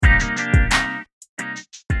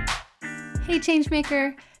Hey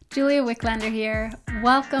Changemaker, Julia Wicklander here.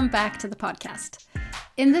 Welcome back to the podcast.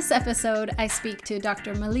 In this episode, I speak to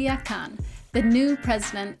Dr. Maliha Khan, the new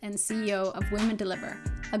president and CEO of Women Deliver,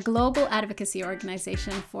 a global advocacy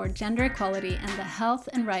organization for gender equality and the health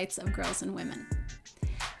and rights of girls and women.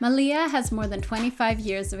 Maliha has more than 25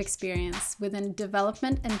 years of experience within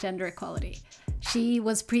development and gender equality. She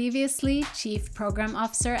was previously Chief Program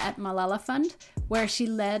Officer at Malala Fund, where she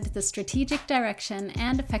led the strategic direction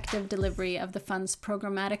and effective delivery of the fund's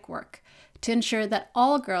programmatic work to ensure that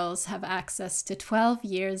all girls have access to 12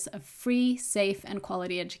 years of free, safe, and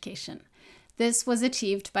quality education. This was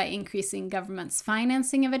achieved by increasing government's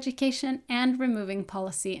financing of education and removing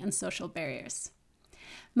policy and social barriers.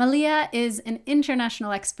 Maliha is an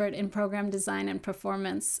international expert in program design and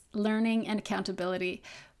performance, learning and accountability,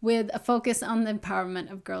 with a focus on the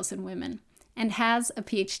empowerment of girls and women, and has a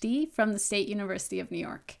PhD from the State University of New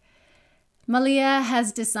York. Maliha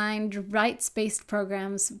has designed rights-based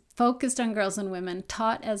programs focused on girls and women,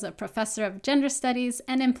 taught as a professor of gender studies,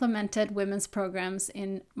 and implemented women's programs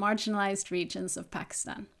in marginalized regions of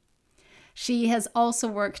Pakistan. She has also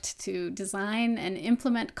worked to design and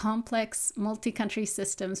implement complex multi-country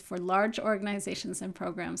systems for large organizations and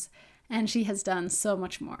programs, and she has done so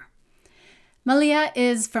much more. Maliha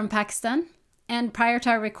is from Pakistan, and prior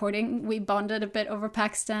to our recording, we bonded a bit over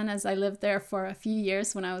Pakistan as I lived there for a few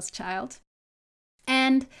years when I was a child.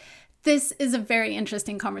 And this is a very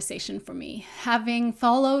interesting conversation for me. Having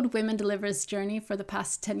followed Women Deliver's journey for the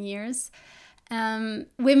past 10 years,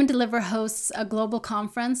 Women Deliver hosts a global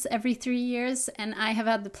conference every 3 years, and I have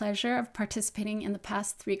had the pleasure of participating in the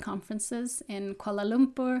past 3 conferences in Kuala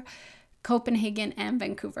Lumpur, Copenhagen, and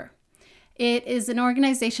Vancouver. It is an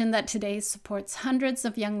organization that today supports hundreds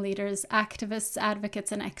of young leaders, activists,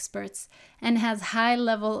 advocates, and experts, and has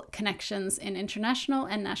high-level connections in international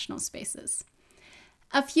and national spaces.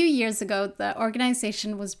 A few years ago, the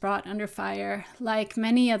organization was brought under fire, like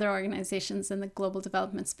many other organizations in the global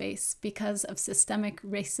development space, because of systemic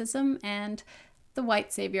racism and the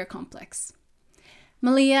white savior complex.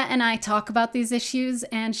 Maliha and I talk about these issues,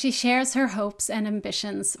 and she shares her hopes and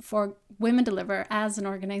ambitions for Women Deliver as an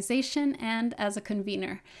organization and as a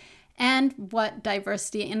convener, and what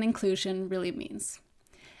diversity and inclusion really means.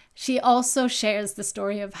 She also shares the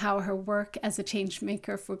story of how her work as a change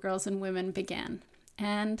maker for girls and women began,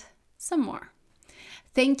 and some more.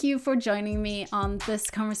 Thank you for joining me on this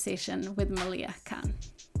conversation with Maliha Khan.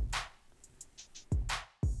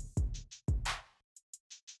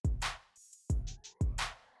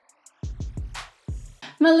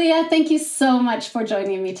 Maliha, thank you so much for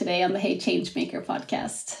joining me today on the Hey Changemaker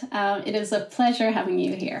podcast. It is a pleasure having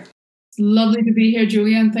you here. It's lovely to be here,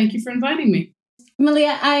 Julia, and thank you for inviting me.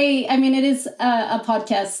 Maliha, I mean, it is a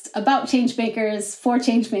podcast about changemakers for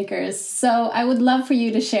changemakers. So I would love for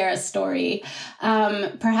you to share a story,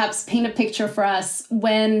 perhaps paint a picture for us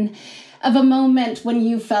of a moment when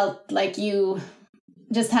you felt like you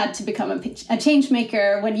just had to become a change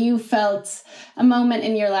maker, when you felt a moment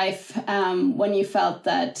in your life when you felt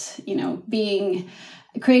that,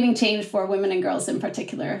 creating change for women and girls in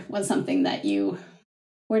particular was something that you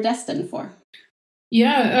were destined for.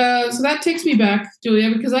 Yeah, so that takes me back,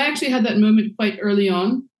 Julia, because I actually had that moment quite early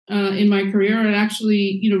on in my career, and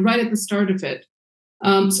actually, right at the start of it.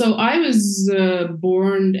 So I was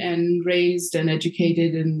born and raised and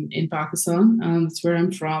educated in Pakistan. That's where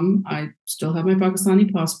I'm from. I still have my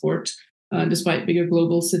Pakistani passport, despite being a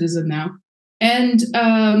global citizen now. And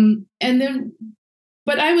then,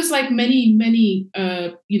 but I was like many,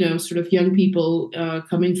 sort of young people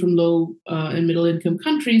coming from low and middle income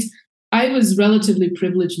countries. I was relatively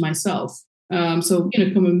privileged myself. From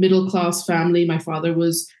a middle class family. My father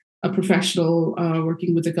was a professional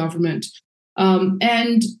working with the government.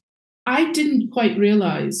 And I didn't quite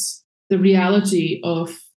realize the reality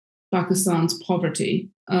of Pakistan's poverty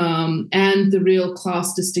and the real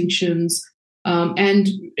class distinctions, and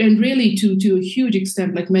really to a huge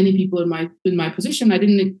extent, like many people in my position, I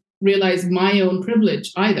didn't realize my own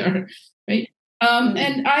privilege either, right?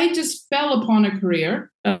 And I just fell upon a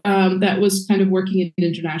career that was kind of working in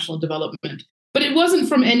international development. But it wasn't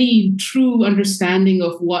from any true understanding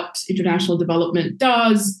of what international development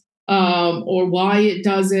does or why it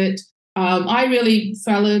does it. I really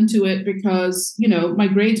fell into it because, my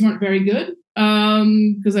grades weren't very good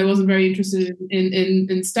because I wasn't very interested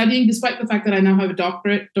in studying, despite the fact that I now have a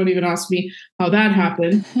doctorate. Don't even ask me how that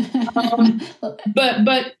happened.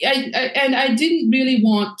 But I didn't really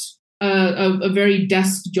want a very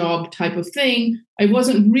desk job type of thing. I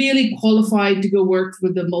wasn't really qualified to go work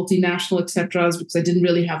with the multinational et cetera because I didn't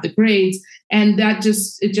really have the grades. And it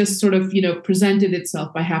just sort of, presented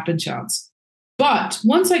itself by happen chance. But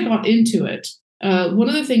once I got into it, one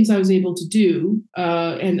of the things I was able to do,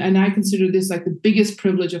 and I consider this like the biggest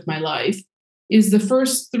privilege of my life, is the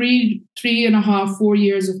first 3.5, 4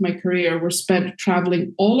 years of my career were spent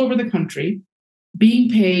traveling all over the country, being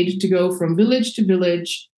paid to go from village to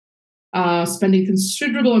village, spending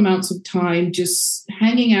considerable amounts of time just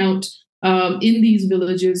hanging out in these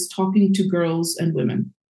villages, talking to girls and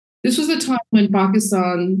women. This was a time when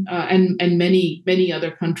Pakistan and many, many other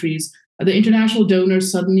countries, the international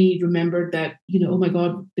donors suddenly remembered that, oh my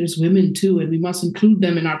God, there's women too, and we must include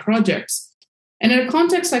them in our projects. And in a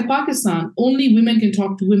context like Pakistan, only women can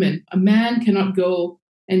talk to women. A man cannot go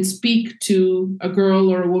and speak to a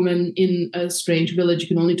girl or a woman in a strange village. You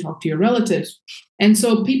can only talk to your relatives. And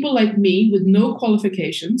so people like me with no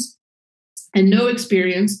qualifications and no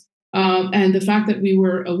experience, and the fact that we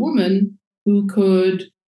were a woman who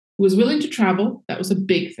was willing to travel, that was a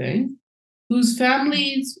big thing, whose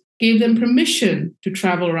families gave them permission to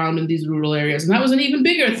travel around in these rural areas. And that was an even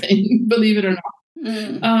bigger thing, believe it or not.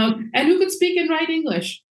 And who could speak and write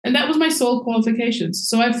English. And that was my sole qualifications.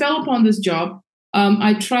 So I fell upon this job.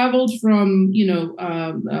 I traveled from,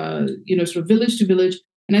 sort of village to village.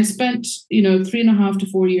 And I spent, 3.5 to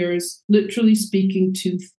 4 years literally speaking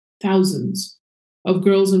to thousands of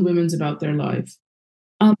girls and women about their life.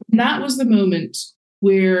 And that was the moment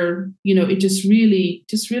where, it just really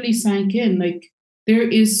sank in. Like, there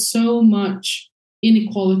is so much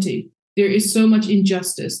inequality. There is so much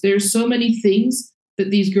injustice. There's so many things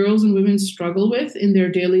that these girls and women struggle with in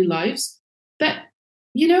their daily lives that,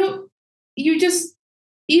 you just,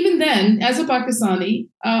 even then, as a Pakistani,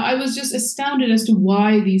 I was just astounded as to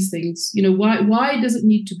why these things, why does it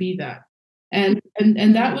need to be that? And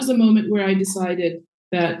that was the moment where I decided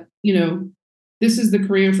that, this is the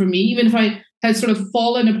career for me, even if I had sort of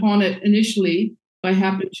fallen upon it initially by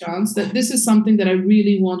happen chance, that this is something that I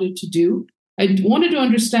really wanted to do. I wanted to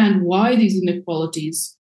understand why these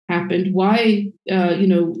inequalities happened, why,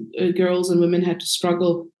 girls and women had to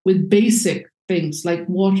struggle with basic things like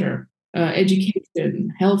water,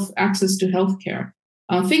 education, health, access to healthcare,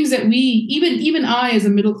 things that we, even I as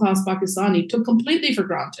a middle-class Pakistani, took completely for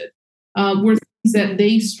granted, were things that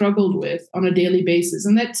they struggled with on a daily basis,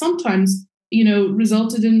 and that sometimes,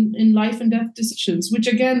 resulted in life and death decisions, which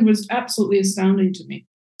again was absolutely astounding to me.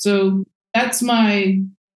 So that's my,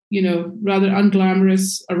 rather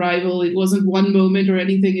unglamorous arrival. It wasn't one moment or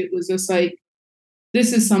anything. It was just like,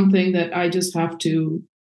 this is something that I just get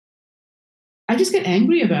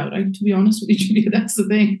angry about. To be honest with you, Julia, that's the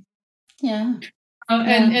thing. Yeah.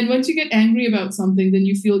 And once you get angry about something, then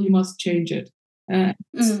you feel you must change it. And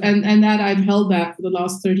that I've held back for the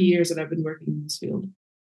last 30 years that I've been working in this field.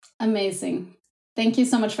 Amazing. Thank you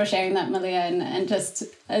so much for sharing that, Maliha, and just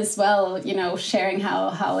as well, sharing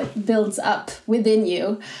how it builds up within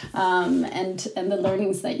you, and the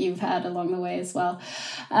learnings that you've had along the way as well.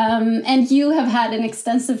 And you have had an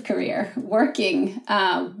extensive career working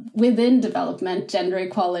within development, gender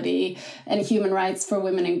equality, and human rights for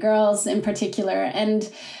women and girls in particular.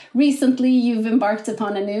 And recently, you've embarked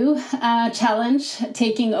upon a new challenge,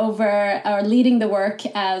 taking over or leading the work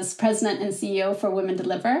as president and CEO for Women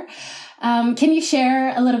Deliver. Can you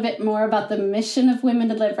share a little bit more about the mission of Women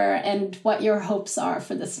Deliver and what your hopes are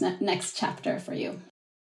for this next chapter for you?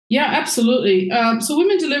 Yeah, absolutely. So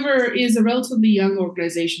Women Deliver is a relatively young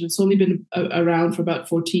organization. It's only been around for about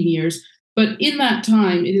 14 years. But in that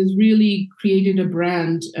time, it has really created a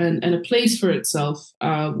brand and a place for itself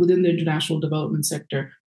within the international development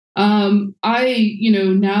sector. I,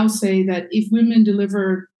 now say that if Women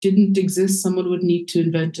Deliver didn't exist, someone would need to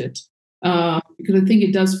invent it. Because I think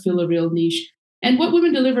it does fill a real niche. And what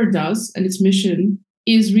Women Deliver does, and its mission,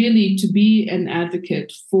 is really to be an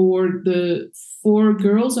advocate for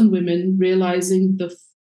girls and women realizing the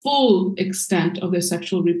full extent of their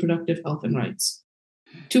sexual reproductive health and rights,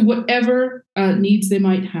 to whatever needs they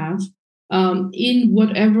might have, in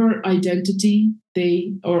whatever identity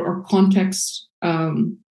they or context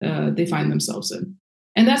they find themselves in.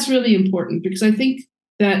 And that's really important, because I think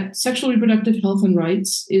that sexual reproductive health and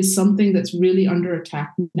rights is something that's really under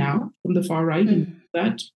attack now from the far right,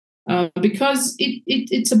 because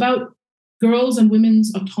it's about girls and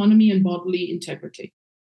women's autonomy and bodily integrity.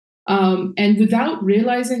 And without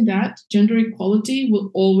realizing that, gender equality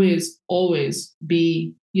will always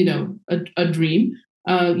be, a dream.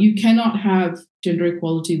 You cannot have gender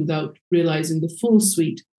equality without realizing the full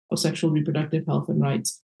suite of sexual reproductive health and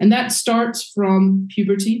rights. And that starts from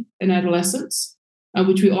puberty and adolescence,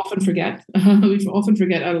 which we often forget. We often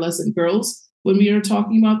forget adolescent girls when we are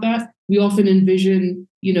talking about that. We often envision,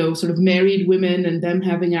 sort of married women and them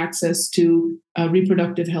having access to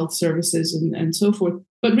reproductive health services and so forth.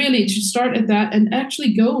 But really, it should start at that and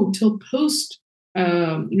actually go till post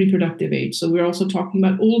reproductive age. So we're also talking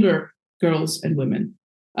about older girls and women,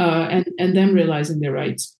 and them realizing their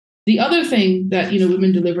rights. The other thing that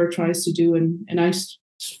Women Deliver tries to do, and I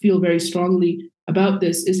feel very strongly about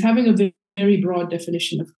this, is having a very broad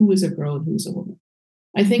definition of who is a girl and who is a woman.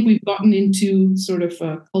 I think we've gotten into sort of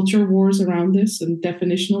culture wars around this and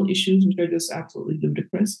definitional issues, which are just absolutely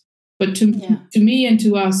ludicrous. But to me and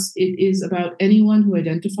to us, it is about anyone who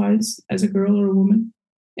identifies as a girl or a woman,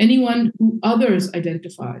 anyone who others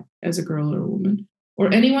identify as a girl or a woman,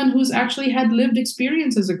 or anyone who's actually had lived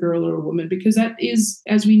experience as a girl or a woman, because that is,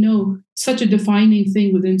 as we know, such a defining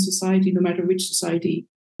thing within society, no matter which society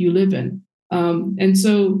you live in. And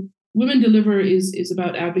so Women Deliver is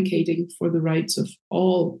about advocating for the rights of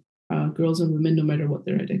all girls and women, no matter what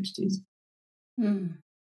their identities.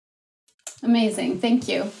 Amazing. Thank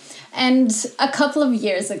you. And a couple of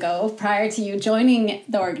years ago, prior to you joining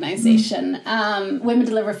the organization, Women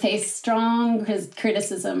Deliver faced strong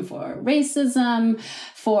criticism for racism,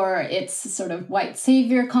 for its sort of white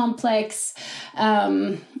savior complex.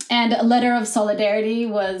 And a letter of solidarity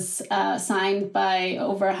was signed by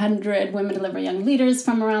over 100 Women Deliver young leaders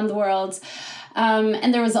from around the world.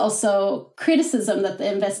 And there was also criticism that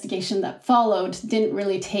the investigation that followed didn't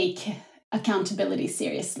really take accountability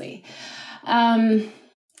seriously.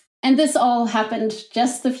 And this all happened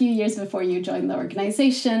just a few years before you joined the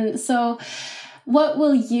organization. So what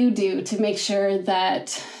will you do to make sure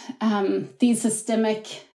that these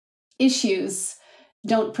systemic issues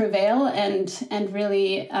don't prevail and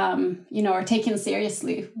really, are taken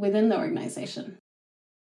seriously within the organization?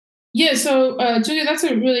 Yeah, so Julia, that's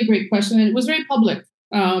a really great question. And it was very public.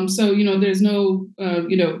 So, there's no,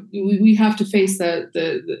 we have to face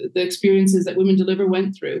the experiences that Women Deliver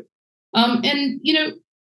went through.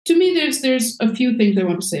 To me, there's a few things I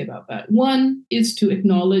want to say about that. One is to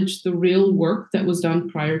acknowledge the real work that was done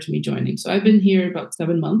prior to me joining. So I've been here about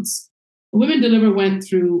 7 months. Women Deliver went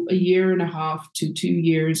through 1.5 to 2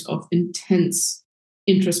 years of intense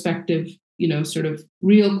introspective, sort of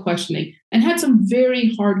real questioning, and had some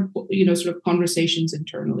very hard, sort of conversations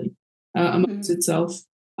internally amongst itself.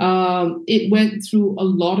 It went through a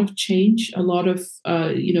lot of change, a lot of,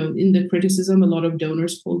 in the criticism, a lot of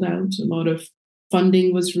donors pulled out, a lot of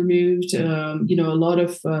funding was removed, a lot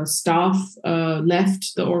of staff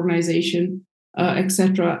left the organization,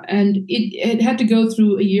 etc. And it had to go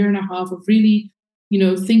through 1.5 of really,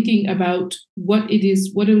 thinking about what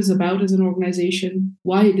it was about as an organization,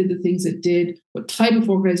 why it did the things it did, what type of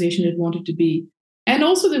organization it wanted to be. And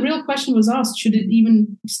also the real question was asked, should it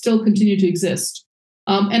even still continue to exist?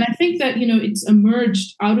 And I think that, it's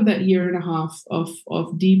emerged out of that 1.5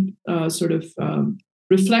 of deep sort of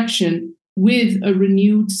reflection with a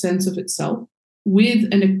renewed sense of itself, with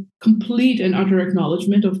a complete and utter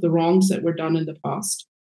acknowledgement of the wrongs that were done in the past,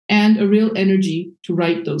 and a real energy to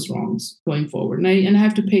right those wrongs going forward. And I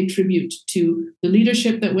have to pay tribute to the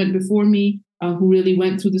leadership that went before me, who really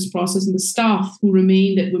went through this process, and the staff who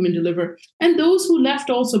remained at Women Deliver, and those who left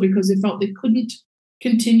also because they felt they couldn't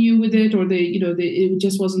continue with it, or it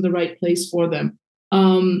just wasn't the right place for them.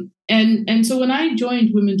 And so when I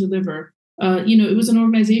joined Women Deliver, it was an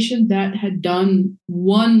organization that had done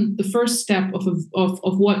the first step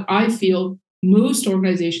of what I feel most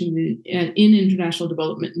organizations in international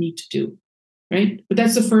development need to do, right? But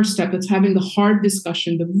that's the first step. That's having the hard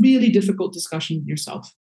discussion, the really difficult discussion with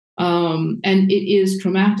yourself. And it is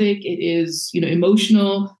traumatic, it is,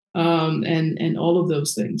 emotional, and all of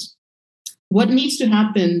those things. What needs to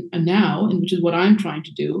happen now, and which is what I'm trying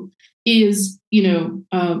to do, is,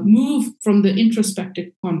 move from the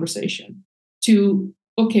introspective conversation to,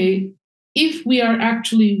 okay, if we are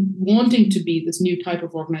actually wanting to be this new type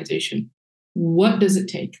of organization, what does it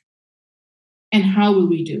take? And how will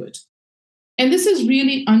we do it? And this is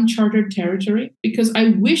really uncharted territory, because I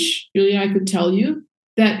wish, Julia, I could tell you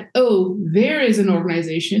that, there is an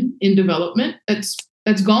organization in development that's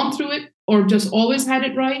gone through it, or just always had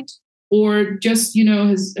it right, or just,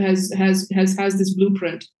 has this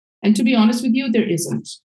blueprint. And to be honest with you, there isn't.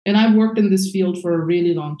 And I've worked in this field for a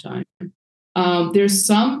really long time. There's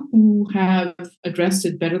some who have addressed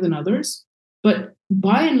it better than others, but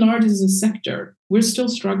by and large, as a sector, we're still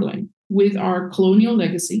struggling with our colonial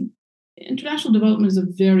legacy. International development is a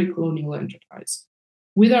very colonial enterprise,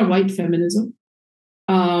 with our white feminism,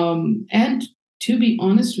 and to be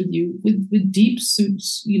honest with you, with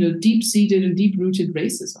deep-seated and deep-rooted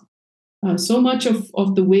racism. So much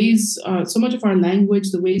of the ways, so much of our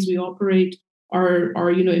language, the ways we operate are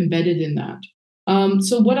embedded in that.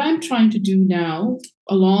 So what I'm trying to do now,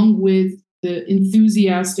 along with the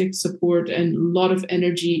enthusiastic support and a lot of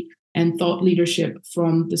energy and thought leadership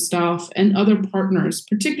from the staff and other partners,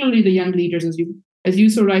 particularly the young leaders, as you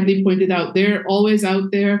so rightly pointed out. They're always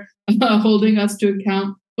out there holding us to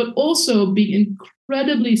account, but also being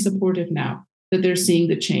incredibly supportive now that they're seeing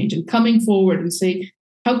the change and coming forward and saying,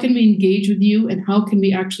 how can we engage with you and how can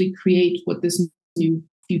we actually create what this new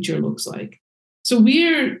future looks like? So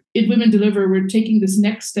we're, at Women Deliver, we're taking this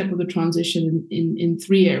next step of the transition in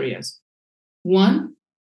three areas. One,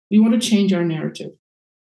 we want to change our narrative.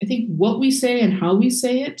 I think what we say and how we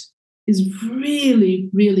say it is really,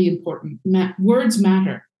 really important. Words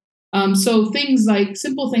matter. So things like,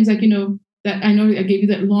 simple things like, that I know I gave you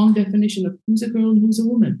that long definition of who's a girl and who's a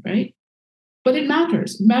woman, right? But it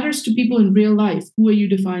matters. It matters to people in real life. Who are you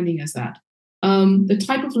defining as that? The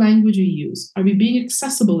type of language we use. Are we being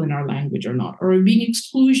accessible in our language or not? Or are we being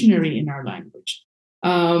exclusionary in our language?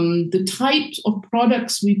 The types of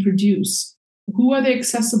products we produce. Who are they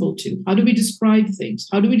accessible to? How do we describe things?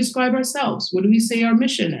 How do we describe ourselves? What do we say our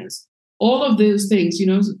mission is? All of those things,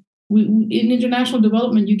 in international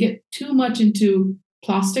development, you get too much into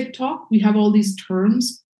plastic talk. We have all these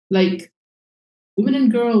terms like women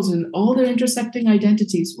and girls and all their intersecting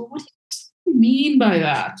identities. Well, what do you mean by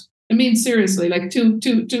that? I mean, seriously, like to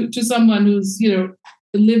someone who's,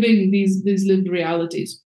 living these lived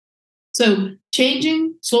realities. So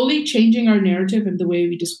slowly changing our narrative and the way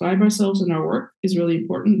we describe ourselves in our work is really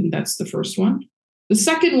important. And that's the first one. The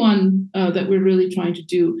second one that we're really trying to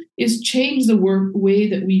do is change the way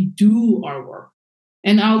that we do our work.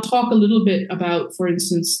 And I'll talk a little bit about, for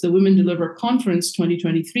instance, the Women Deliver Conference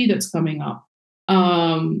 2023 that's coming up,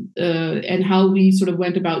 and how we sort of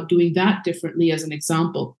went about doing that differently as an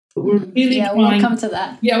example. But we're really we'll come to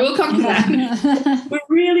that. Yeah, we'll come to that. We're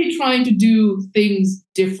really trying to do things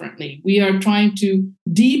differently. We are trying to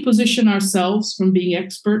deposition ourselves from being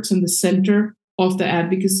experts in the center of the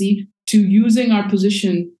advocacy to using our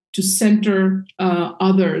position to center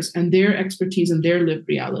others and their expertise and their lived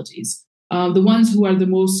realities. The ones who are the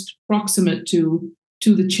most proximate to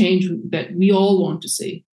the change that we all want to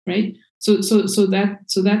see, right? So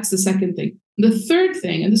that's the second thing. The third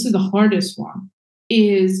thing, and this is the hardest one,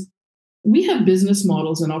 is we have business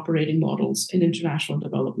models and operating models in international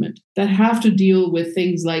development that have to deal with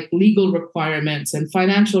things like legal requirements and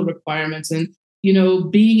financial requirements and,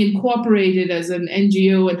 being incorporated as an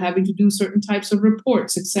NGO and having to do certain types of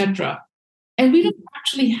reports, etc. And we don't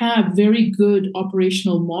actually have very good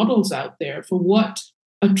operational models out there for what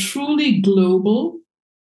a truly global,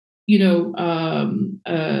 INGO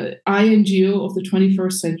of the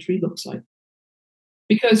 21st century looks like.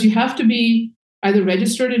 Because you have to be either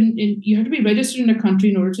registered you have to be registered in a country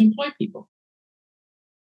in order to employ people.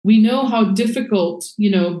 We know how difficult,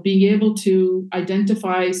 being able to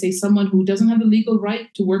identify, say, someone who doesn't have the legal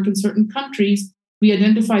right to work in certain countries. We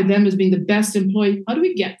identify them as being the best employee. How do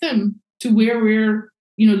we get them to where we're,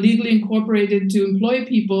 legally incorporated to employ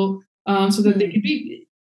people so that they could be,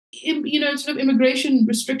 sort of immigration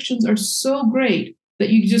restrictions are so great that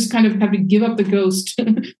you just kind of have to give up the ghost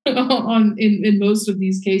in most of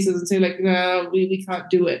these cases and say, like, we can't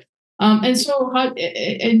do it. And so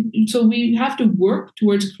we have to work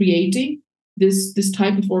towards creating this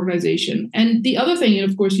type of organization. And the other thing, and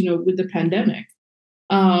of course, with the pandemic,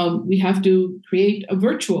 we have to create a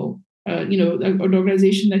virtual, an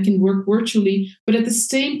organization that can work virtually, but at the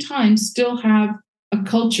same time still have a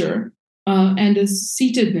culture and a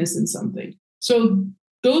seatedness in something. So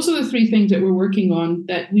those are the three things that we're working on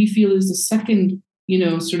that we feel is the second,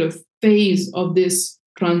 sort of phase of this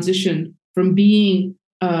transition from being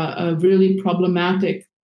a really problematic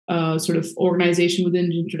sort of organization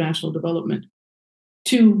within international development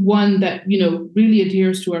to one that, really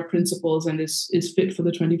adheres to our principles and is fit for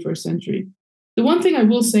the 21st century. The one thing I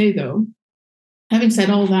will say, though, having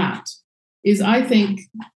said all that, is I think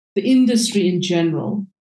the industry in general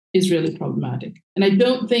is really problematic. And I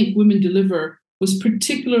don't think Women Deliver was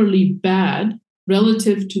particularly bad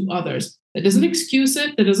relative to others. That doesn't excuse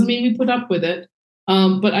it. That doesn't mean we put up with it.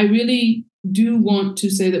 But I really do want to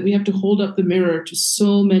say that we have to hold up the mirror to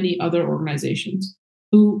so many other organizations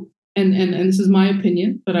who, and this is my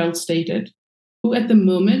opinion, but I'll state it, who at the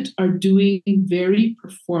moment are doing very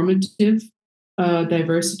performative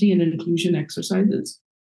diversity and inclusion exercises,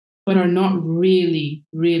 but are not really,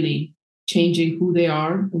 really changing who they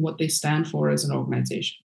are and what they stand for as an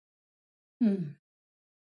organization.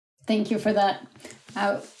 Thank Thank you for that.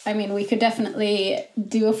 I mean, we could definitely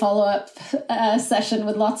do a follow-up session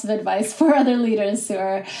with lots of advice for other leaders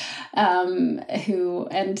who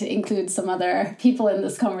include some other people in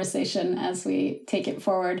this conversation as we take it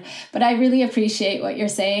forward. But I really appreciate what you're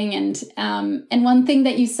saying, and one thing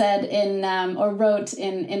that you said or wrote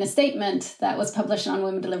in a statement that was published on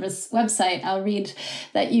Women Deliver's website. I'll read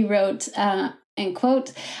that you wrote. End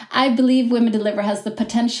quote. I believe Women Deliver has the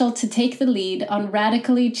potential to take the lead on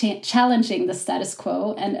radically challenging the status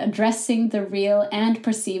quo and addressing the real and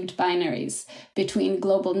perceived binaries between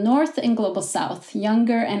global north and global south,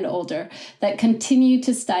 younger and older, that continue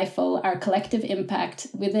to stifle our collective impact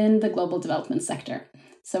within the global development sector.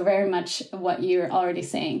 So very much what you're already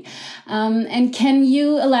saying. And can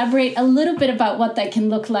you elaborate a little bit about what that can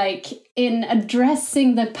look like in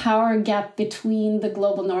addressing the power gap between the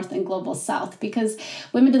global north and global south? Because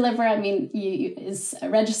Women Deliver, I mean, is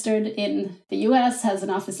registered in the US, has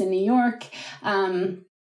an office in New York, and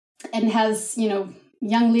has,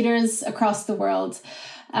 young leaders across the world.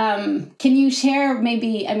 Can you share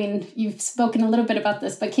maybe, I mean, you've spoken a little bit about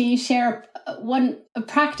this, but can you share a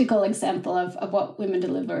practical example of what Women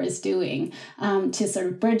Deliver is doing to sort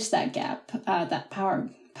of bridge that gap, that power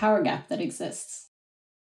gap that exists?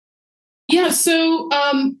 Yeah, so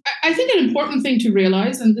I think an important thing to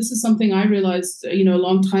realize, and this is something I realized, a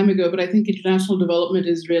long time ago, but I think international development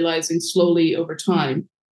is realizing slowly over time,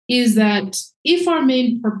 is that if our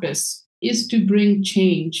main purpose is to bring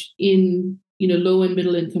change in low and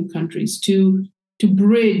middle income countries, to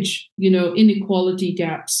bridge inequality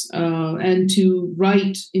gaps and to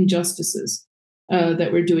right injustices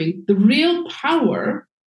that we're doing, the real power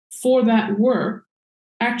for that work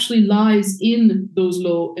actually lies in those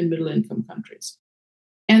low and middle income countries.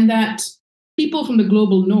 And that people from the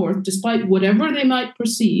global north, despite whatever they might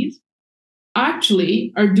perceive,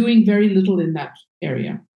 actually are doing very little in that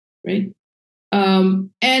area, right?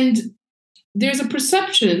 And there's a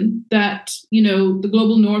perception that, the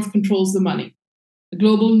global north controls the money. The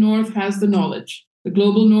global north has the knowledge. The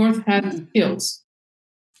global north has skills.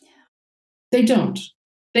 They don't.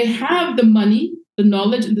 They have the money, the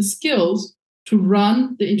knowledge, and the skills to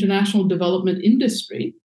run the international development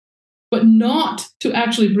industry, but not to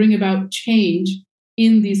actually bring about change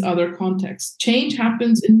in these other contexts. Change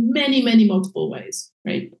happens in many, many multiple ways,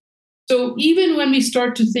 right? So even when we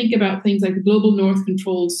start to think about things like the global north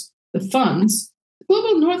controls the funds, the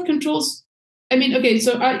global north controls,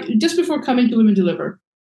 so just before coming to Women Deliver,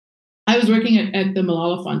 I was working at the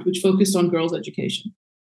Malala Fund, which focused on girls' education.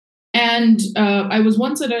 And I was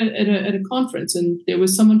once at a conference, and there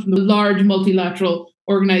was someone from a large multilateral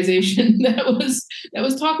organization that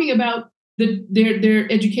was talking about their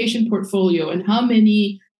education portfolio and how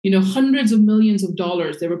many hundreds of millions of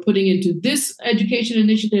dollars they were putting into this education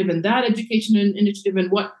initiative and that education initiative, and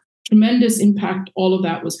what tremendous impact all of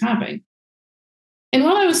that was having. And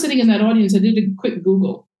while I was sitting in that audience, I did a quick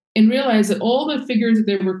Google and realized that all the figures that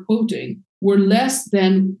they were quoting were less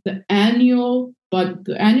than the annual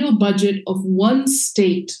budget of one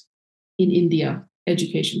state in India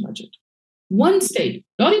education budget. One state,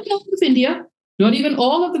 not even all of India, not even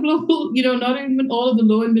all of the global, not even all of the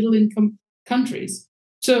low and middle income countries.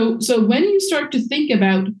 So when you start to think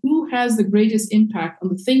about who has the greatest impact on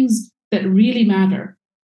the things that really matter,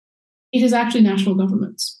 it is actually national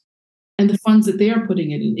governments and the funds that they are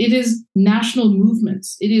putting it in. It is national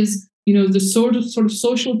movements. It is the sort of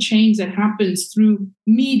social change that happens through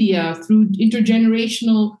media, through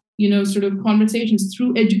intergenerational, sort of conversations,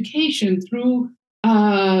 through education, through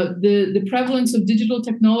the prevalence of digital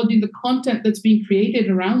technology, the content that's being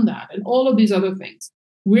created around that, and all of these other things.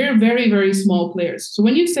 We're very, very small players. So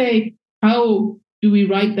when you say, how do we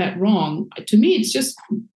right that wrong? To me, it's just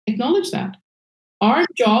acknowledge that. Our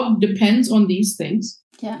job depends on these things.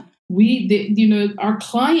 Yeah. Our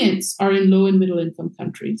clients are in low and middle income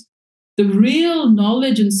countries. The real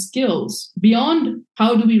knowledge and skills beyond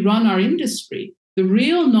how do we run our industry, the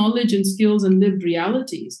real knowledge and skills and lived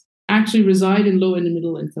realities actually reside in low and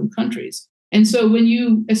middle income countries. And so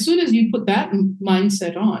as soon as you put that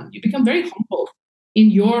mindset on, you become very humble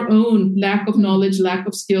in your own lack of knowledge, lack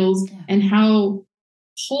of skills, and how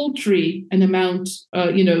paltry an amount,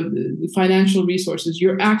 the financial resources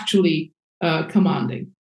you're actually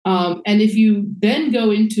commanding. And if you then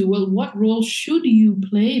go into, well, what role should you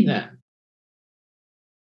play then?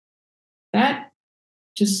 That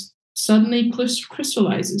just suddenly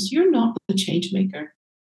crystallizes. You're not the change maker.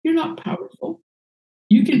 You're not powerful.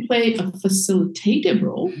 You can play a facilitative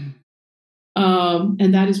role,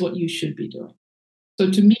 and that is what you should be doing. So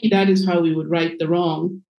to me, that is how we would right the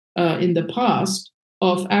wrong in the past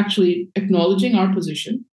of actually acknowledging our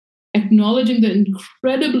position, acknowledging the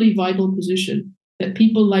incredibly vital position that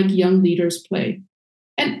people like young leaders play.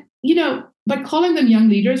 And, by calling them young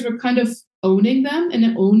leaders, we're kind of owning them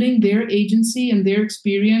and owning their agency and their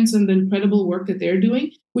experience and the incredible work that they're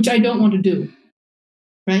doing, which I don't want to do,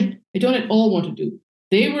 right? I don't at all want to do.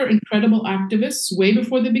 They were incredible activists way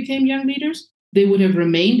before they became young leaders. They would have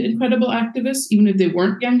remained incredible activists even if they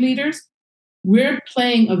weren't young leaders. We're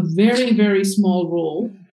playing a very, very small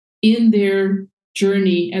role in their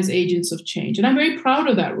journey as agents of change. And I'm very proud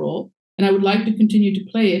of that role, and I would like to continue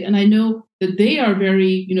to play it. And I know that they are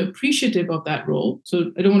very, appreciative of that role.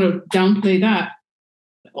 So I don't want to downplay that.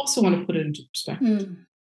 I also want to put it into perspective.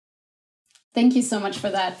 Thank you so much for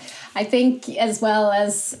that. I think as well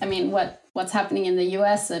as, what's happening in the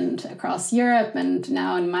US and across Europe and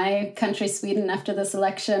now in my country, Sweden, after this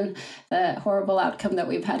election, the horrible outcome that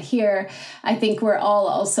we've had here, I think we're all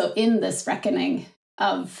also in this reckoning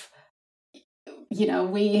of,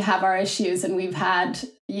 we have our issues and we've had,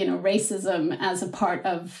 racism as a part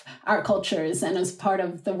of our cultures and as part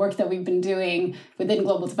of the work that we've been doing within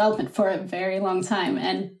global development for a very long time.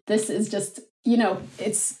 And this is just,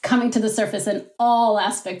 it's coming to the surface in all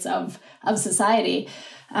aspects of society.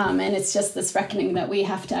 And it's just this reckoning that we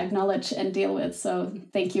have to acknowledge and deal with. So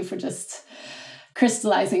thank you for just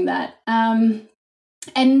crystallizing that.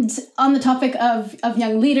 And on the topic of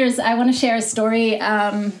young leaders, I want to share a story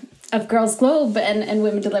of Girls Globe and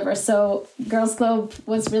Women Deliver. So Girls Globe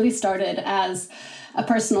was really started as a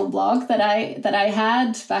personal blog that I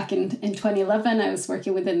had back in 2011. I was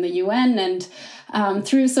working within the UN and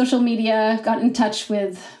through social media got in touch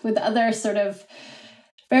with other sort of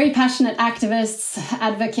very passionate activists,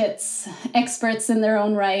 advocates, experts in their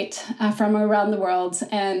own right from around the world.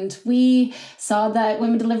 And we saw that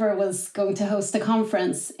Women Deliver was going to host a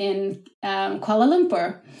conference in Kuala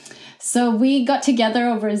Lumpur. So we got together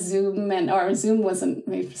over Zoom, or Zoom wasn't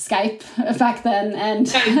Skype back then,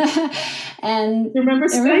 and and remember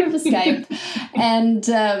Skype, and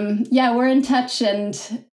we're in touch and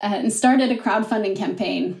started a crowdfunding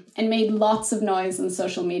campaign and made lots of noise on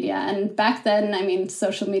social media. And back then,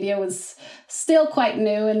 social media was still quite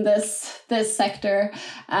new in this sector,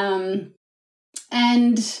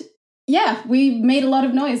 we made a lot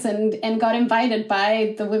of noise and got invited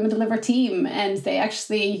by the Women Deliver team, and they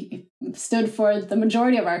actually stood for the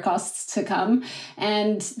majority of our costs to come.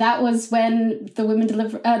 And that was when the Women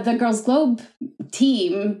Deliver, the Girls Globe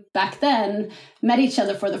team back then met each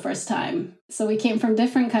other for the first time. So we came from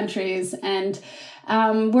different countries and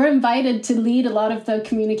we're invited to lead a lot of the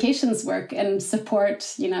communications work and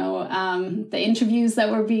support, the interviews that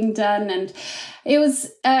were being done. And it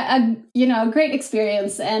was a great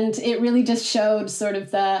experience. And it really just showed sort of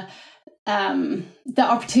the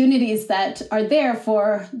opportunities that are there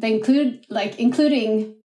for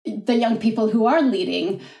including the young people who are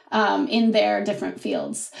leading in their different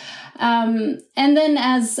fields. And then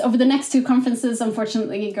as over the next two conferences,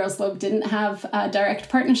 unfortunately, Girls Globe didn't have a direct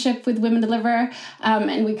partnership with Women Deliver.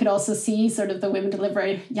 And we could also see sort of the Women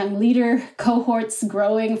Deliver young leader cohorts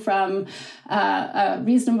growing from a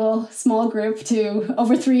reasonable small group to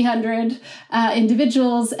over 300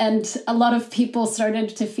 individuals. And a lot of people started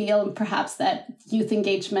to feel perhaps that youth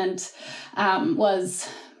engagement was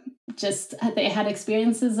just, they had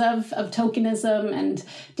experiences of tokenism and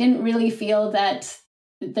didn't really feel that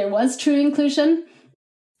there was true inclusion.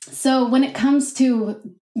 So when it comes to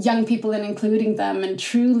young people and including them and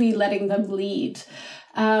truly letting them lead,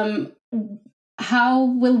 how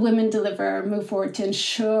will Women Deliver move forward to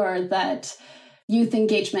ensure that youth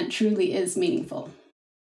engagement truly is meaningful?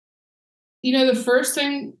 The first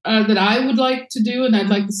thing that I would like to do, and I'd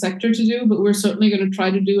like the sector to do, but we're certainly going to try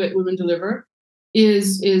to do at Women Deliver,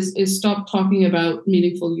 is stop talking about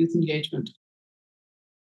meaningful youth engagement.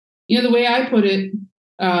 The way I put it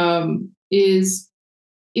is,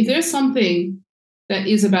 if there's something that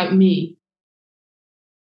is about me,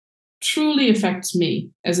 truly affects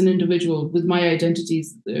me as an individual with my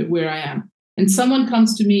identities where I am, and someone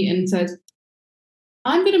comes to me and says,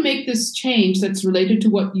 I'm going to make this change that's related to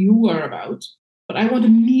what you are about, but I want to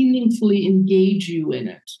meaningfully engage you in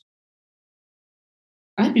it.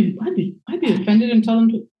 I'd be offended and tell them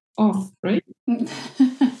to off, right?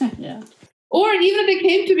 Yeah. Or even if they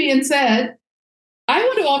came to me and said, I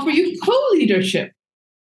want to offer you co-leadership.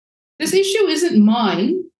 This issue isn't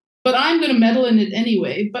mine, but I'm going to meddle in it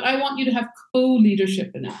anyway, but I want you to have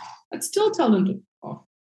co-leadership in it. I'd still tell them to off.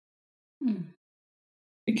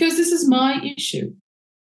 Because this is my issue.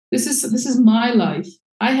 This is my life.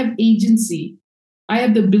 I have agency. I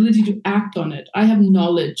have the ability to act on it. I have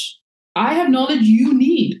knowledge. I have knowledge you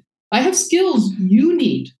need. I have skills you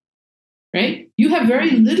need, right? You have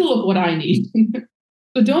very little of what I need.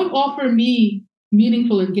 So don't offer me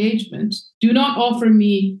meaningful engagement. Do not offer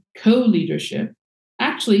me co-leadership.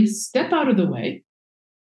 Actually, step out of the way.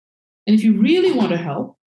 And if you really want to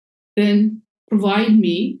help, then provide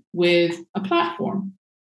me with a platform.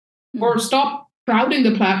 Or stop crowding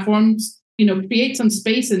the platforms, create some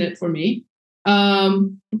space in it for me.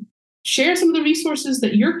 Share some of the resources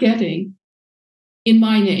that you're getting in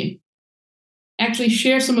my name. Actually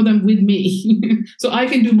share some of them with me so I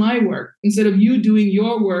can do my work instead of you doing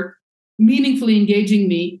your work, meaningfully engaging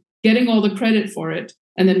me, getting all the credit for it,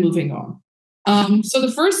 and then moving on. So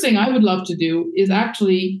the first thing I would love to do is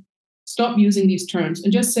actually stop using these terms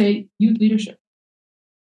and just say youth leadership.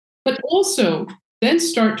 But also then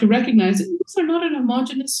start to recognize that youth are not an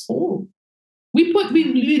homogenous whole. We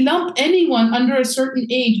lump anyone under a certain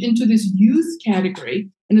age into this youth category.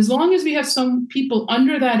 And as long as we have some people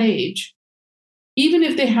under that age, even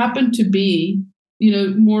if they happen to be,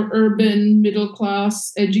 more urban, middle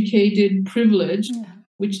class, educated, privileged,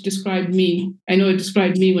 which described me. I know it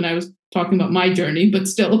described me when I was talking about my journey, but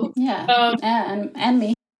still. Yeah, and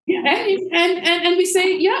me. Yeah, and we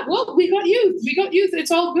say, yeah, well, we got youth.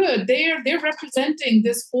 It's all good. They're representing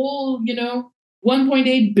this whole,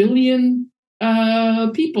 1.8 billion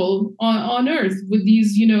people on Earth with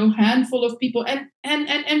these, handful of people,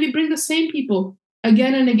 and we bring the same people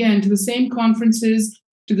again and again to the same conferences,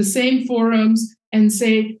 to the same forums, and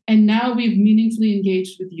say, and now we've meaningfully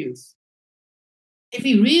engaged with youth. If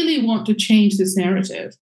we really want to change this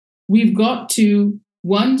narrative, we've got to,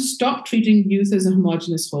 one, stop treating youth as a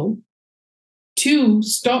homogenous whole. Two,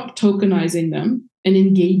 stop tokenizing them and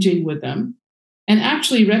engaging with them, and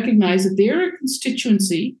actually recognize that they're a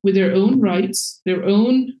constituency with their own rights, their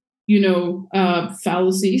own,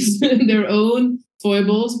 fallacies, their own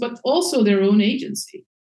foibles, but also their own agency,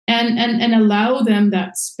 and allow them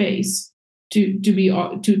that space to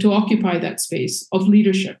occupy that space of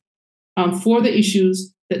leadership for the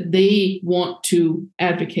issues that they want to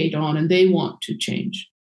advocate on and they want to change.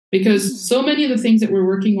 Because so many of the things that we're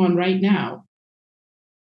working on right now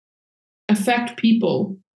affect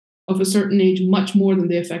people of a certain age much more than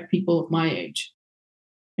they affect people of my age.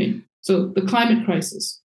 Okay? So the climate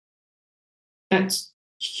crisis, that's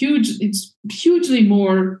huge. It's hugely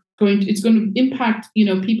more it's going to impact,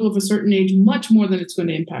 people of a certain age much more than it's going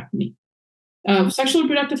to impact me. Sexual and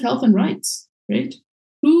reproductive health and rights, right?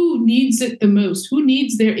 Who needs it the most? Who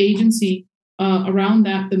needs their agency around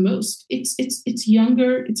that the most? It's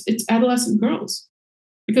younger, it's adolescent girls.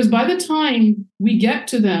 Because by the time we get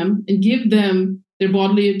to them and give them their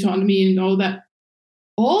bodily autonomy and all that,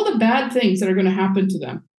 all the bad things that are going to happen to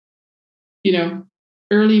them,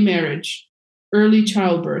 early marriage, early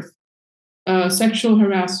childbirth, sexual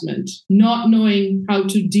harassment, not knowing how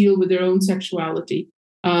to deal with their own sexuality,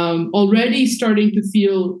 already starting to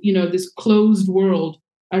feel, this closed world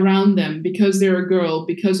around them because they're a girl,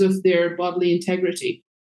 because of their bodily integrity.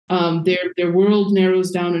 Their world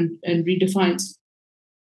narrows down and redefines.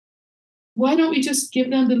 Why don't we just give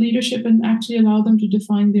them the leadership and actually allow them to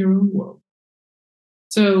define their own world?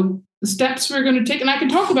 So the steps we're going to take, and I can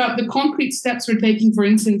talk about the concrete steps we're taking, for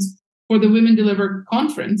instance, for the Women Deliver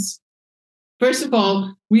conference. First of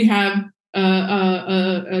all, we have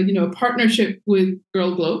a partnership with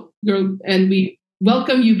Girl Globe, and we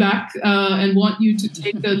welcome you back and want you to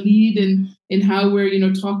take the lead in how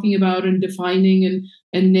we're talking about and defining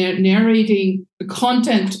and narrating the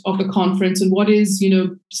content of the conference and what is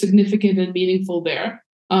significant and meaningful there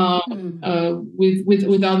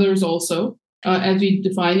with others also as we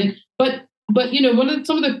define it. But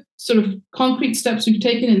some of the sort of concrete steps we've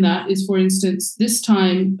taken in that is, for instance, this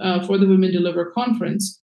time for the Women Deliver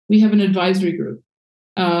conference, we have an advisory group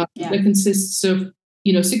that consists of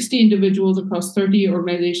 60 individuals across 30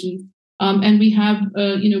 organizations, and we have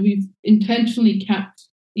we've intentionally kept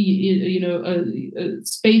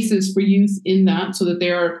spaces for youth in that so that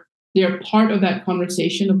they are part of that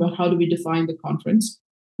conversation about how do we define the conference.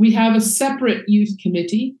 We have a separate youth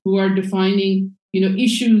committee who are defining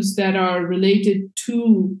issues that are related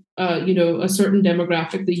to a certain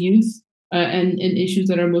demographic, the youth, and issues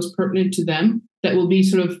that are most pertinent to them, that will be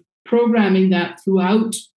sort of programming that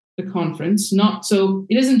throughout the conference. Not so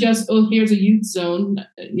it isn't just, oh, here's a youth zone,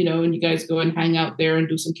 and you guys go and hang out there and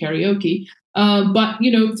do some karaoke, but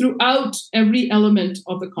throughout every element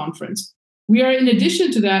of the conference. We are, in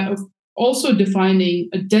addition to that, of also defining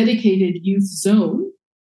a dedicated youth zone,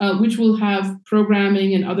 which will have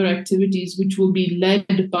programming and other activities which will be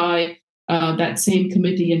led by that same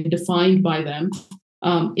committee and defined by them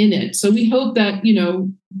in it. So we hope that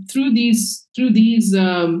through these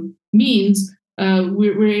means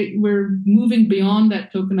we're moving beyond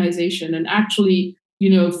that tokenization and actually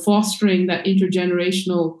fostering that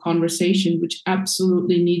intergenerational conversation, which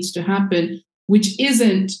absolutely needs to happen, which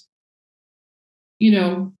isn't,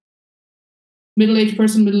 middle-aged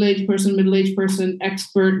person,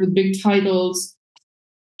 expert with big titles,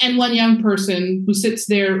 and one young person who sits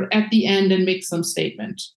there at the end and makes some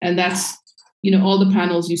statement. And that's, all the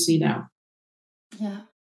panels you see now. Yeah.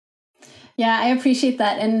 Yeah, I appreciate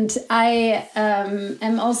that. And I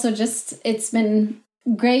am also it's been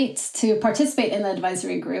great to participate in the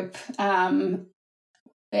advisory group. And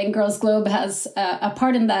Girls Globe has a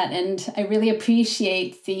part in that. And I really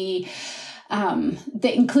appreciate the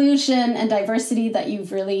inclusion and diversity that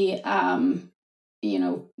you've really,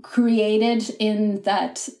 created in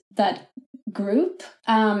that group,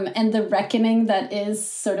 and the reckoning that is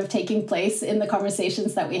sort of taking place in the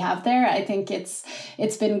conversations that we have there. I think it's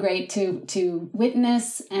been great to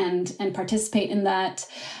witness and participate in that,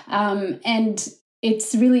 and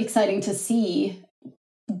it's really exciting to see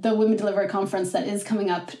the Women Deliver conference that is coming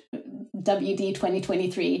up, WD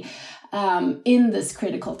 2023, in this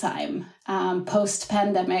critical time,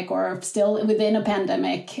 post-pandemic or still within a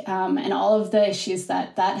pandemic, and all of the issues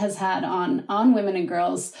that has had on women and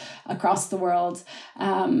girls across the world,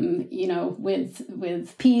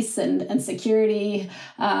 with peace and security,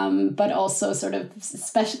 but also sort of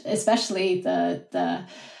especially the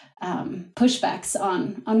pushbacks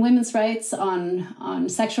on women's rights, on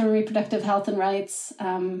sexual and reproductive health and rights,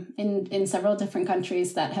 in several different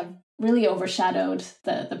countries that have really overshadowed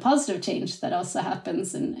the positive change that also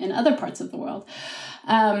happens in other parts of the world.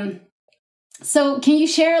 So can you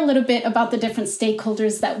share a little bit about the different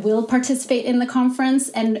stakeholders that will participate in the conference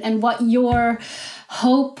and what your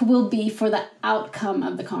hope will be for the outcome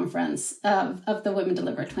of the conference, of the Women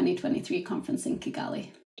Deliver 2023 conference in Kigali?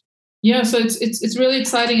 Yeah, so it's really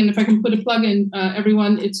exciting. And if I can put a plug in,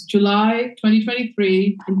 everyone, it's July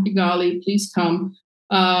 2023 in Kigali. Please come.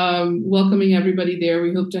 Welcoming everybody there.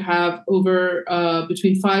 We hope to have over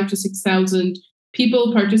between 5,000 to 6,000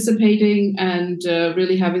 people participating and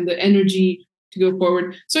really having the energy to go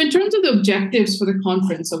forward. So in terms of the objectives for the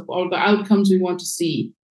conference, of all the outcomes we want to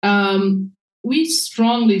see, we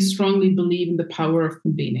strongly, strongly believe in the power of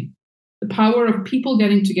convening, the power of people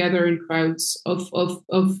getting together in crowds, of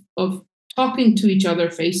talking to each other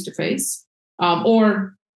face to face,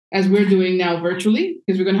 or as we're doing now virtually,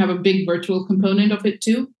 because we're going to have a big virtual component of it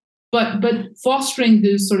too, but fostering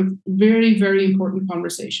these sort of very, very important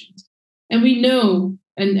conversations. And we know,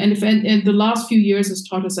 and the last few years has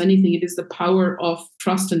taught us anything, it is the power of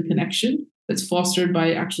trust and connection that's fostered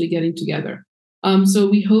by actually getting together. So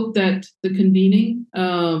we hope that the convening,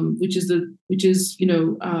 which is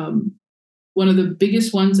one of the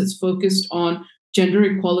biggest ones that's focused on gender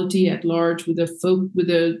equality at large, with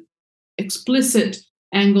a explicit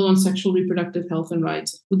angle on sexual reproductive health and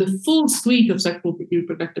rights, with a full suite of sexual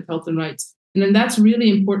reproductive health and rights. And then that's really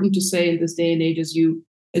important to say in this day and age, as you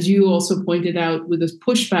also pointed out, with this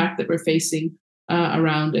pushback that we're facing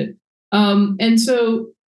around it. And so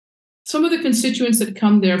some of the constituents that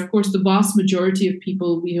come there, of course, the vast majority of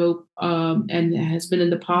people, we hope, and has been in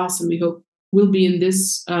the past, and we hope will be in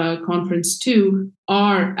this conference too,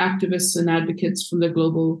 are activists and advocates from the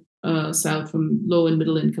global south, from low and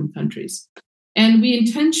middle income countries. And we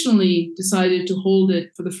intentionally decided to hold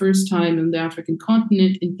it for the first time in the African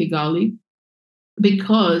continent in Kigali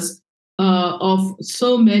because of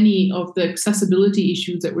so many of the accessibility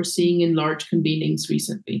issues that we're seeing in large convenings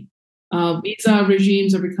recently. Visa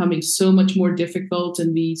regimes are becoming so much more difficult,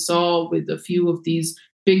 and we saw with a few of these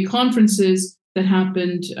big conferences that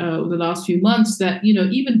happened over the last few months that,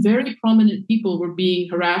 even very prominent people were being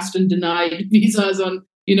harassed and denied visas on,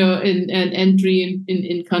 and entry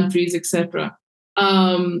in countries, etc.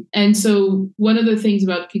 And so one of the things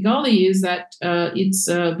about Kigali is that it's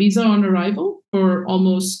visa on arrival for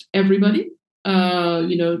almost everybody. So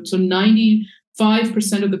 95%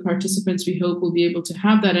 of the participants, we hope, will be able to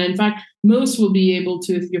have that. And in fact, most will be able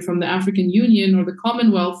to, if you're from the African Union or the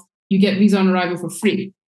Commonwealth, you get visa on arrival for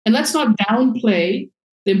free. And let's not downplay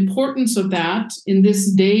the importance of that in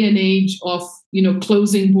this day and age of,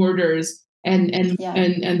 closing borders and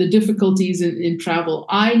the difficulties in travel.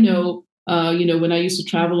 I know, when I used to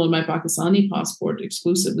travel on my Pakistani passport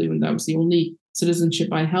exclusively, when that was the only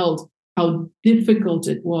citizenship I held, how difficult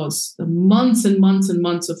it was, the months and months and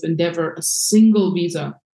months of endeavor a single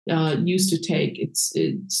visa used to take. It's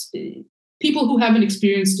people who haven't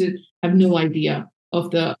experienced it have no idea of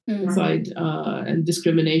the side and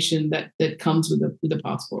discrimination that comes with a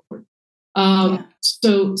passport.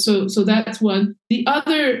 So that's one. The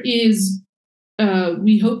other is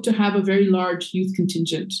we hope to have a very large youth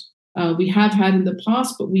contingent. We have had in the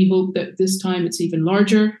past, but we hope that this time it's even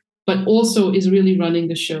larger. but also is really running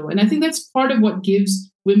the show. And I think that's part of what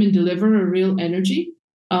gives Women Deliver a real energy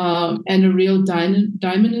and a real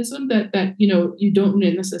dynamism that you don't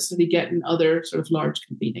necessarily get in other sort of large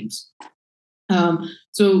convenings.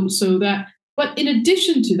 So that, but in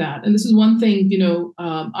addition to that, and this is one thing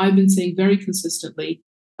I've been saying very consistently,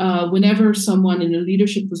 whenever someone in a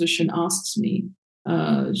leadership position asks me,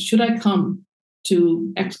 should I come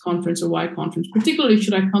to X conference or Y conference, particularly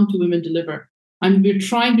should I come to Women Deliver? We're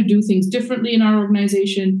trying to do things differently in our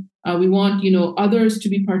organization. We want others to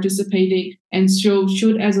be participating, and so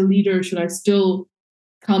as a leader, should I still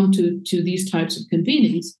come to these types of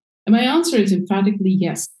convenings? And my answer is emphatically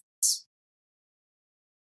yes,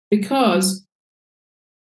 because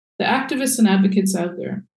the activists and advocates out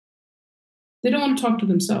there, they don't want to talk to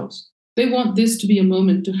themselves. They want this to be a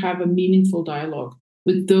moment to have a meaningful dialogue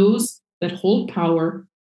with those that hold power,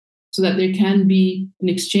 so that there can be an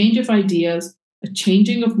exchange of ideas, a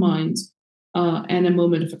changing of minds, and a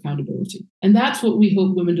moment of accountability. And that's what we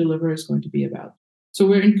hope Women Deliver is going to be about. So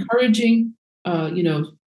we're encouraging,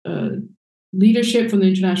 leadership from the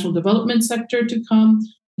international development sector to come,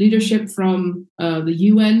 leadership from the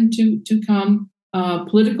UN to come,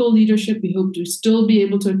 political leadership. We hope to still be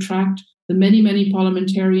able to attract the many, many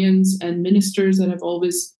parliamentarians and ministers that have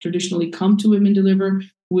always traditionally come to Women Deliver.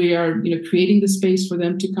 We are creating the space for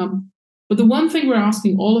them to come. But the one thing we're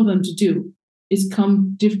asking all of them to do is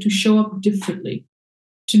to show up differently,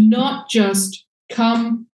 to not just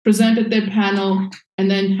come, present at their panel, and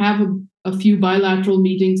then have a few bilateral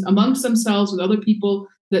meetings amongst themselves with other people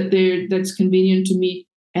that's convenient to meet,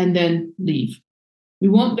 and then leave. We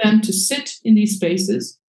want them to sit in these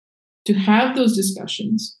spaces, to have those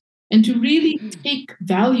discussions, and to really take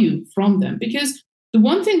value from them. Because the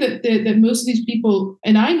one thing that most of these people,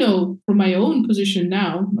 and I know from my own position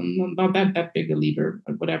now, I'm not that big a leader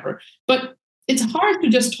or whatever, but it's hard to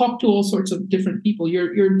just talk to all sorts of different people.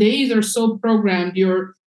 Your days are so programmed.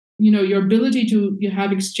 Your ability to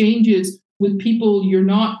have exchanges with people you're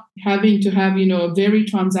not having to have a very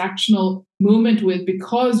transactional moment with,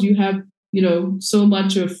 because you have so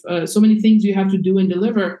many things you have to do and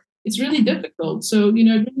deliver. It's really difficult. So I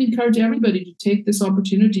really encourage everybody to take this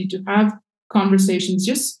opportunity to have conversations.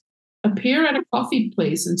 Just appear at a coffee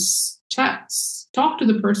place and chat, talk to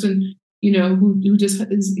the person who just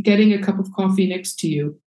is getting a cup of coffee next to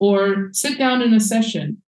you, or sit down in a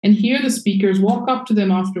session and hear the speakers, walk up to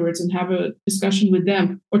them afterwards and have a discussion with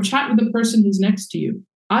them, or chat with the person who's next to you.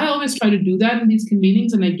 I always try to do that in these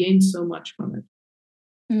convenings, and I gain so much from it.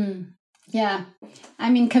 Yeah.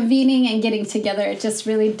 I mean, convening and getting together, it just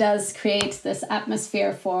really does create this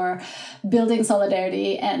atmosphere for building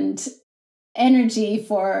solidarity and energy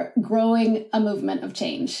for growing a movement of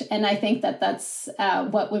change. And I think that's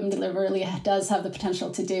what Women Deliver really does have the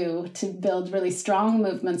potential to do, to build really strong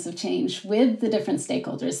movements of change with the different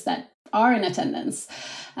stakeholders that are in attendance.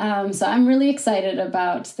 So I'm really excited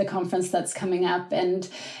about the conference that's coming up, and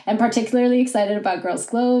particularly excited about Girls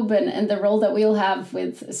Globe and the role that we'll have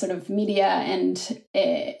with sort of media and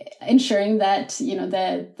ensuring that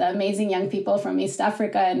the amazing young people from East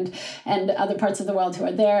Africa and other parts of the world who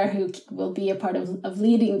are there, who will be a part of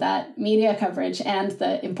leading that media coverage, and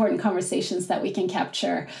the important conversations that we can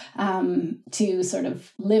capture to sort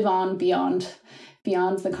of live on beyond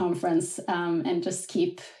the conference, and just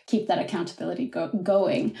keep that accountability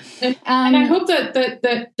going. And I hope that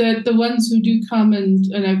the ones who do come, and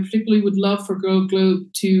I particularly would love for Girl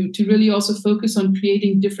Globe to really also focus on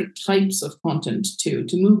creating different types of content too,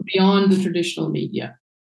 to move beyond the traditional media.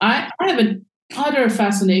 I have an utter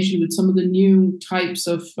fascination with some of the new types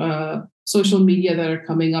of social media that are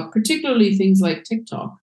coming up, particularly things like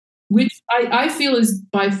TikTok, which I feel is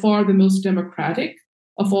by far the most democratic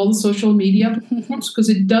of all the social media platforms, because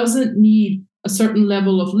it doesn't need a certain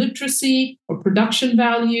level of literacy or production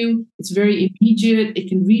value. It's very immediate. It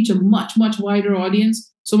can reach a much, much wider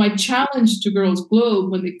audience. So my challenge to Girls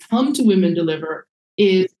Globe when they come to Women Deliver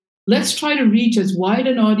is, let's try to reach as wide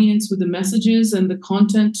an audience with the messages and the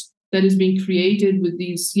content that is being created with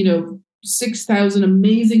these, 6,000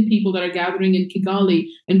 amazing people that are gathering in Kigali,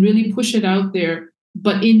 and really push it out there,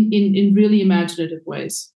 but in really imaginative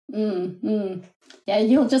ways. Yeah,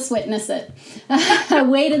 you'll just witness it.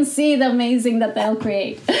 Wait and see the amazing that they'll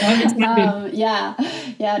create.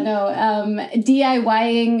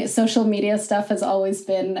 DIYing social media stuff has always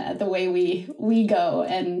been the way we go,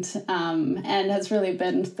 and has really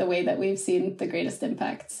been the way that we've seen the greatest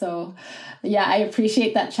impact. So, yeah, I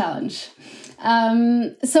appreciate that challenge.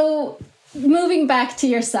 So moving back to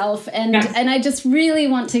yourself, and I just really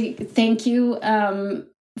want to thank you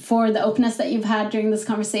for the openness that you've had during this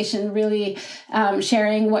conversation, really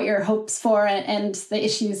sharing what your hopes for and the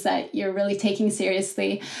issues that you're really taking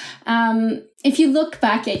seriously. If you look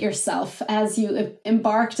back at yourself as you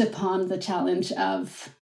embarked upon the challenge of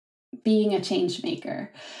being a change maker,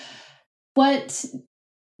 what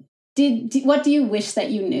do you wish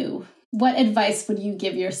that you knew? What advice would you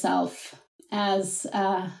give yourself as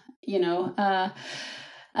a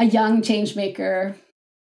young change maker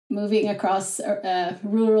moving across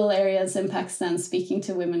rural areas in Pakistan, speaking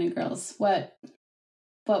to women and girls? What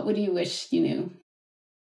would you wish you knew?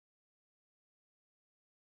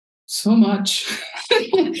 So much.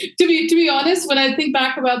 To be honest, when I think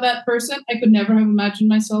back about that person, I could never have imagined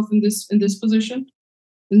myself in this position.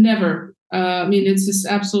 Never. I mean, it's just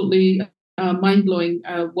absolutely mind blowing.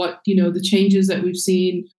 What the changes that we've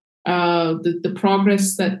seen, the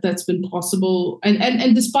progress that's been possible,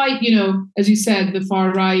 and despite as you said, the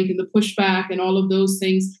far right and the pushback and all of those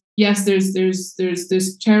things. Yes,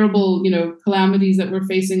 there's terrible calamities that we're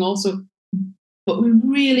facing also, but we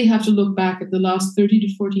really have to look back at the last 30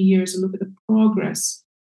 to 40 years and look at the progress,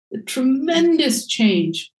 the tremendous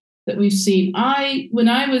change that we've seen. When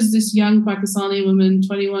I was this young Pakistani woman,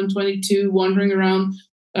 21, 22, wandering around,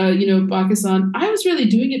 Pakistan, I was really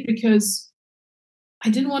doing it because I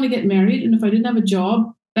didn't want to get married. And if I didn't have a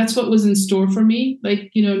job, that's what was in store for me, like,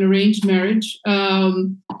 an arranged marriage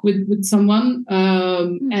with someone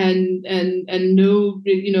and no,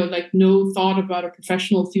 no thought about a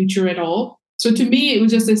professional future at all. So to me, it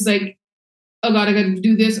was just this like, oh God, I got to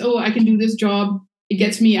do this. Oh, I can do this job. It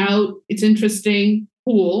gets me out. It's interesting,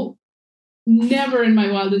 cool. Never in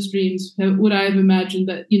my wildest dreams would I have imagined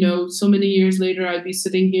that, so many years later, I'd be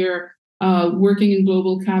sitting here working in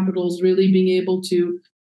global capitals, really being able to,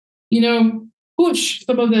 push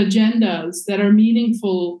some of the agendas that are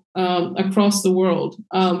meaningful across the world.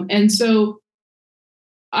 And so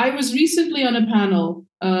I was recently on a panel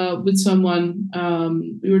with someone.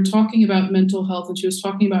 We were talking about mental health, and she was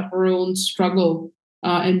talking about her own struggle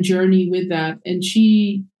and journey with that. And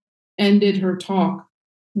she ended her talk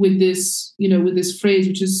with this, with this phrase,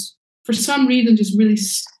 which is for some reason just really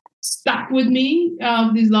stuck with me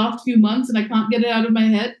these last few months, and I can't get it out of my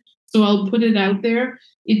head. So I'll put it out there.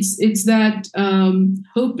 It's that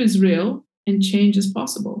hope is real and change is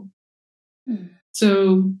possible. Mm.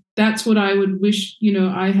 So that's what I would wish,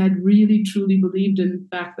 I had really truly believed in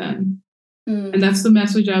back then. Mm. And that's the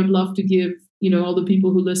message I would love to give, all the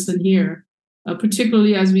people who listen here,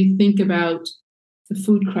 particularly as we think about the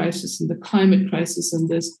food crisis and the climate crisis and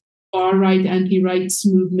this far-right anti-rights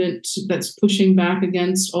movement that's pushing back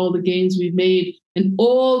against all the gains we've made and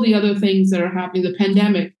all the other things that are happening, the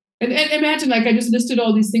pandemic. And imagine, like, I just listed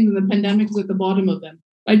all these things and the pandemic is at the bottom of them.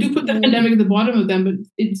 I do put the pandemic at the bottom of them, but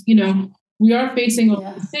it's, we are facing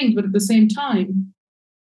all these things, but at the same time,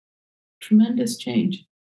 tremendous change,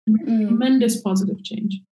 tremendous positive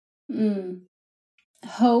change.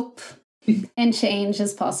 Hope and change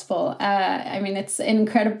is possible. I mean, it's an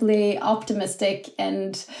incredibly optimistic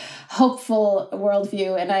and hopeful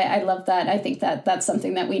worldview, and I love that. I think that that's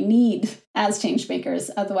something that we need as change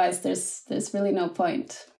makers. Otherwise, there's really no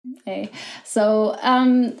point. Okay. So,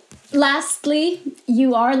 lastly,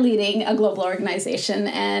 you are leading a global organization,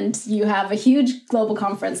 and you have a huge global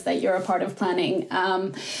conference that you're a part of planning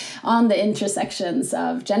on the intersections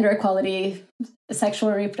of gender equality, sexual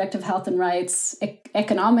and reproductive health and rights,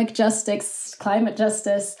 economic justice, climate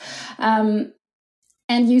justice. And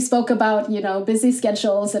you spoke about, busy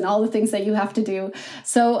schedules and all the things that you have to do.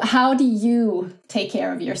 So how do you take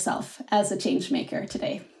care of yourself as a change maker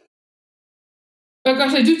today? Oh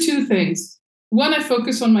gosh, I do two things. One, I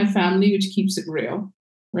focus on my family, which keeps it real,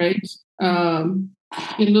 right? Get a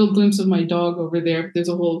little glimpse of my dog over there. There's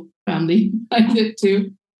a whole family behind it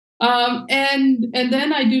too. And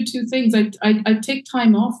then I do two things. I take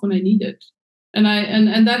time off when I need it,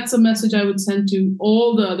 and that's a message I would send to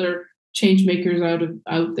all the other change makers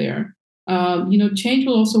out there. Change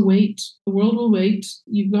will also wait. The world will wait.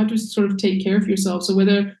 You've got to sort of take care of yourself. So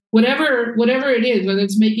whatever it is, whether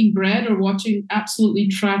it's making bread or watching absolutely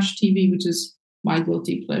trash TV, which is my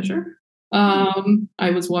guilty pleasure.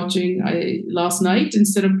 I was watching last night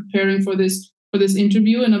instead of preparing for this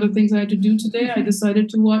interview and other things I had to do today. I decided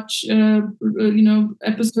to watch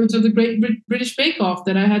episodes of the Great British Bake Off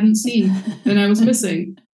that I hadn't seen and I was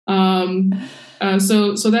missing.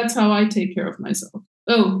 So that's how I take care of myself.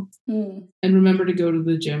 Oh, and remember to go to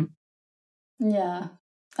the gym. Yeah.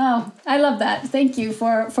 Oh, I love that. Thank you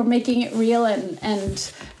for making it real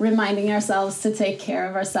and reminding ourselves to take care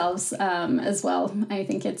of ourselves as well. I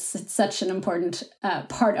think it's such an important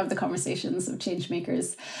part of the conversations of change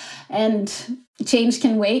makers. And change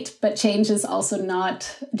can wait, but change is also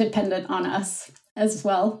not dependent on us as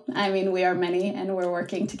well. I mean, we are many and we're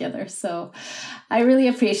working together. So I really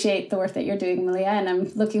appreciate the work that you're doing, Maliha, and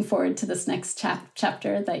I'm looking forward to this next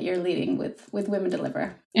chapter that you're leading with Women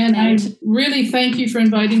Deliver. And I really thank you for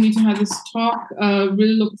inviting me to have this talk.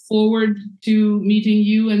 Really look forward to meeting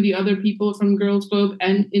you and the other people from Girls Globe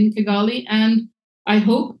and in Kigali. And I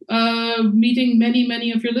hope meeting many,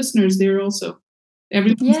 many of your listeners there also.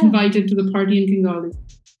 Everyone's invited to the party in Kigali.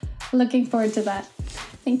 Looking forward to that.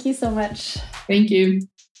 Thank you so much. Thank you.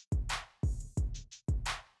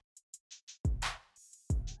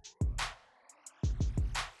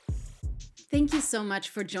 Thank you so much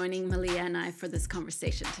for joining Maliha and I for this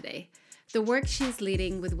conversation today. The work she's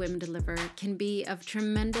leading with Women Deliver can be of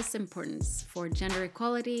tremendous importance for gender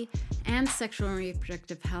equality and sexual and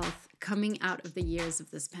reproductive health coming out of the years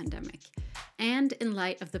of this pandemic, and in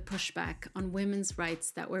light of the pushback on women's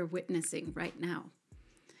rights that we're witnessing right now.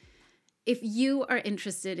 If you are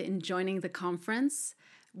interested in joining the conference,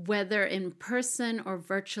 whether in person or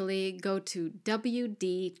virtually, go to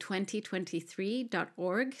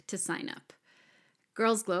wd2023.org to sign up.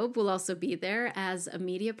 Girls Globe will also be there as a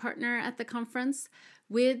media partner at the conference,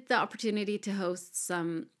 with the opportunity to host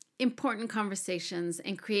some important conversations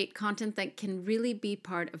and create content that can really be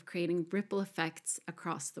part of creating ripple effects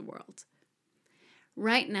across the world.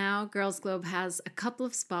 Right now, Girls Globe has a couple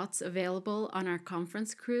of spots available on our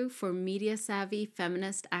conference crew for media-savvy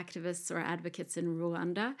feminist activists or advocates in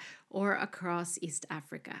Rwanda or across East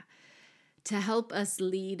Africa to help us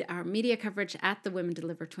lead our media coverage at the Women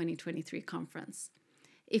Deliver 2023 conference.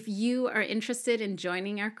 If you are interested in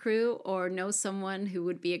joining our crew or know someone who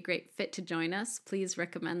would be a great fit to join us, please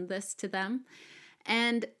recommend this to them.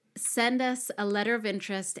 And send us a letter of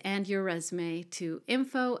interest and your resume to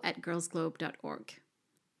info@girlsglobe.org.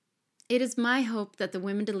 It is my hope that the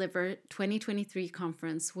Women Deliver 2023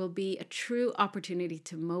 conference will be a true opportunity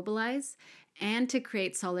to mobilize and to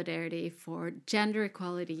create solidarity for gender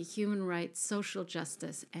equality, human rights, social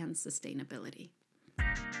justice, and sustainability.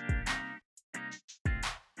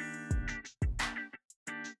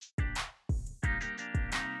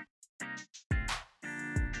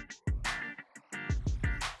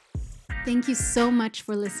 Thank you so much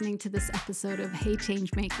for listening to this episode of Hey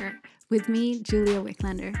Changemaker with me, Julia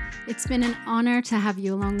Wicklander. It's been an honor to have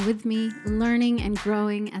you along with me, learning and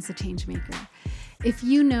growing as a changemaker. If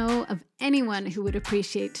you know of anyone who would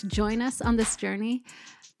appreciate to join us on this journey,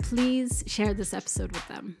 please share this episode with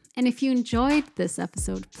them. And if you enjoyed this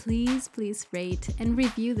episode, please rate and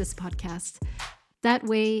review this podcast. That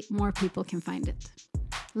way, more people can find it.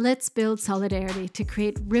 Let's build solidarity to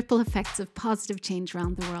create ripple effects of positive change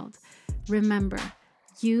around the world. Remember,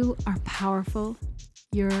 you are powerful.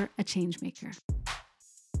 You're a change maker.